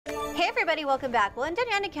Hey everybody, welcome back. Well, in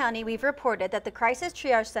Doña Ana County, we've reported that the Crisis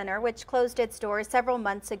Triage Center, which closed its doors several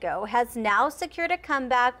months ago, has now secured a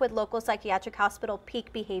comeback with local psychiatric hospital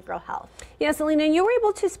Peak Behavioral Health. Yeah, Selena, you were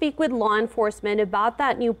able to speak with law enforcement about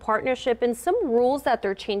that new partnership and some rules that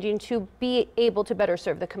they're changing to be able to better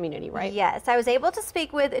serve the community, right? Yes, I was able to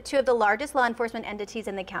speak with two of the largest law enforcement entities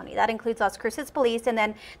in the county. That includes Las Cruces Police and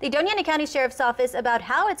then the Doña Ana County Sheriff's Office about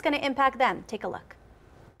how it's going to impact them. Take a look.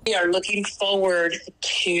 We are looking forward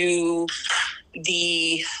to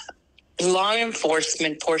the law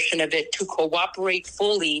enforcement portion of it to cooperate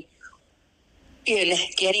fully in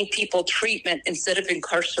getting people treatment instead of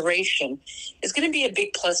incarceration. Is going to be a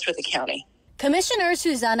big plus for the county. Commissioner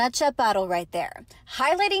Susana Chaparro right there,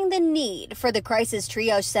 highlighting the need for the Crisis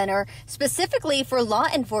Triage Center, specifically for law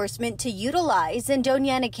enforcement to utilize in Doña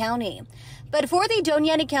Ana County. But for the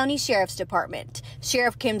Doña Ana County Sheriff's Department,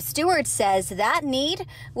 Sheriff Kim Stewart says that need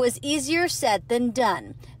was easier said than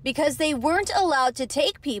done because they weren't allowed to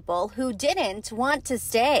take people who didn't want to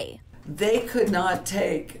stay. They could not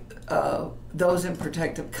take those in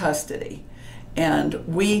protective custody. And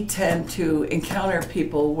we tend to encounter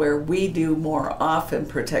people where we do more often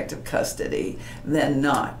protective custody than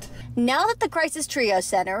not. Now that the Crisis Triage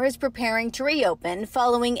Center is preparing to reopen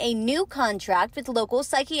following a new contract with local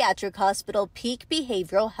psychiatric hospital Peak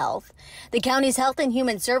Behavioral Health, the county's Health and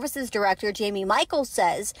Human Services Director Jamie Michaels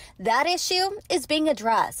says that issue is being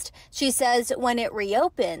addressed. She says when it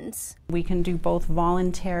reopens, we can do both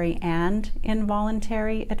voluntary and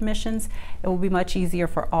involuntary admissions. It will be much easier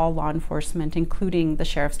for all law enforcement, including the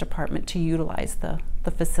Sheriff's Department, to utilize the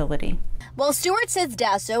facility. While Stewart says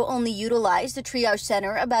DASO only utilized the triage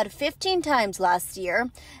center about 15 times last year,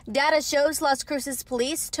 data shows Las Cruces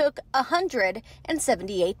Police took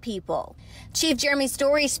 178 people. Chief Jeremy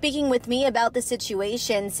Story speaking with me about the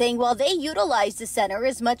situation, saying while they utilized the center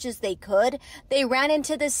as much as they could, they ran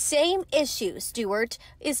into the same issue Stewart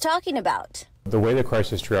is talking about. The way the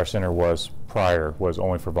Crisis Triage Center was prior was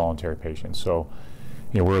only for voluntary patients. So,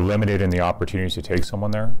 we're limited in the opportunities to take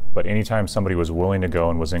someone there, but anytime somebody was willing to go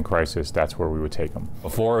and was in crisis, that's where we would take them.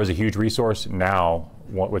 Before, it was a huge resource. Now,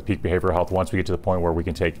 with Peak Behavioral Health, once we get to the point where we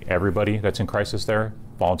can take everybody that's in crisis there,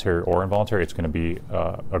 voluntary or involuntary, it's going to be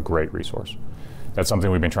a great resource. That's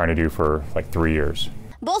something we've been trying to do for like 3 years.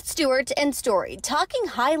 Both Stewart and Story talking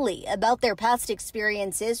highly about their past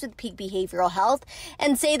experiences with Peak Behavioral Health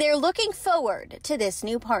and say they're looking forward to this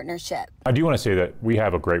new partnership. I do want to say that we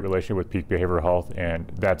have a great relationship with Peak Behavioral Health, and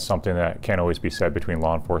that's something that can't always be said between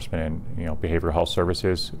law enforcement and behavioral health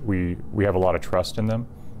services. We have a lot of trust in them,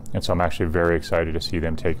 and so I'm actually very excited to see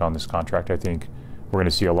them take on this contract. I think we're going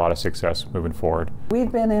to see a lot of success moving forward.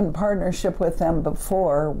 We've been in partnership with them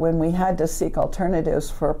before when we had to seek alternatives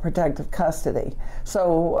for protective custody.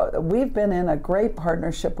 So we've been in a great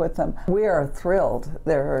partnership with them. We are thrilled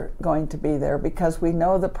they're going to be there because we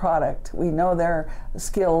know the product, we know their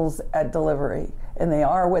skills at delivery, and they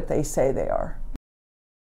are what they say they are.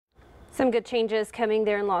 Some good changes coming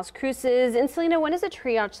there in Las Cruces. And Selena, when is the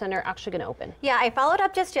triage center actually going to open? Yeah, I followed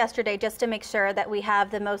up just yesterday just to make sure that we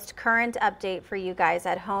have the most current update for you guys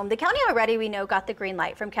at home. The county already, we know, got the green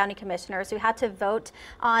light from county commissioners who had to vote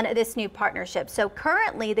on this new partnership. So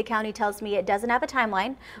currently, the county tells me it doesn't have a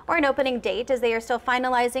timeline or an opening date as they are still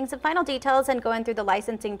finalizing some final details and going through the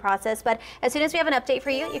licensing process. But as soon as we have an update for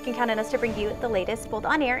you, you can count on us to bring you the latest both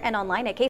on air and online at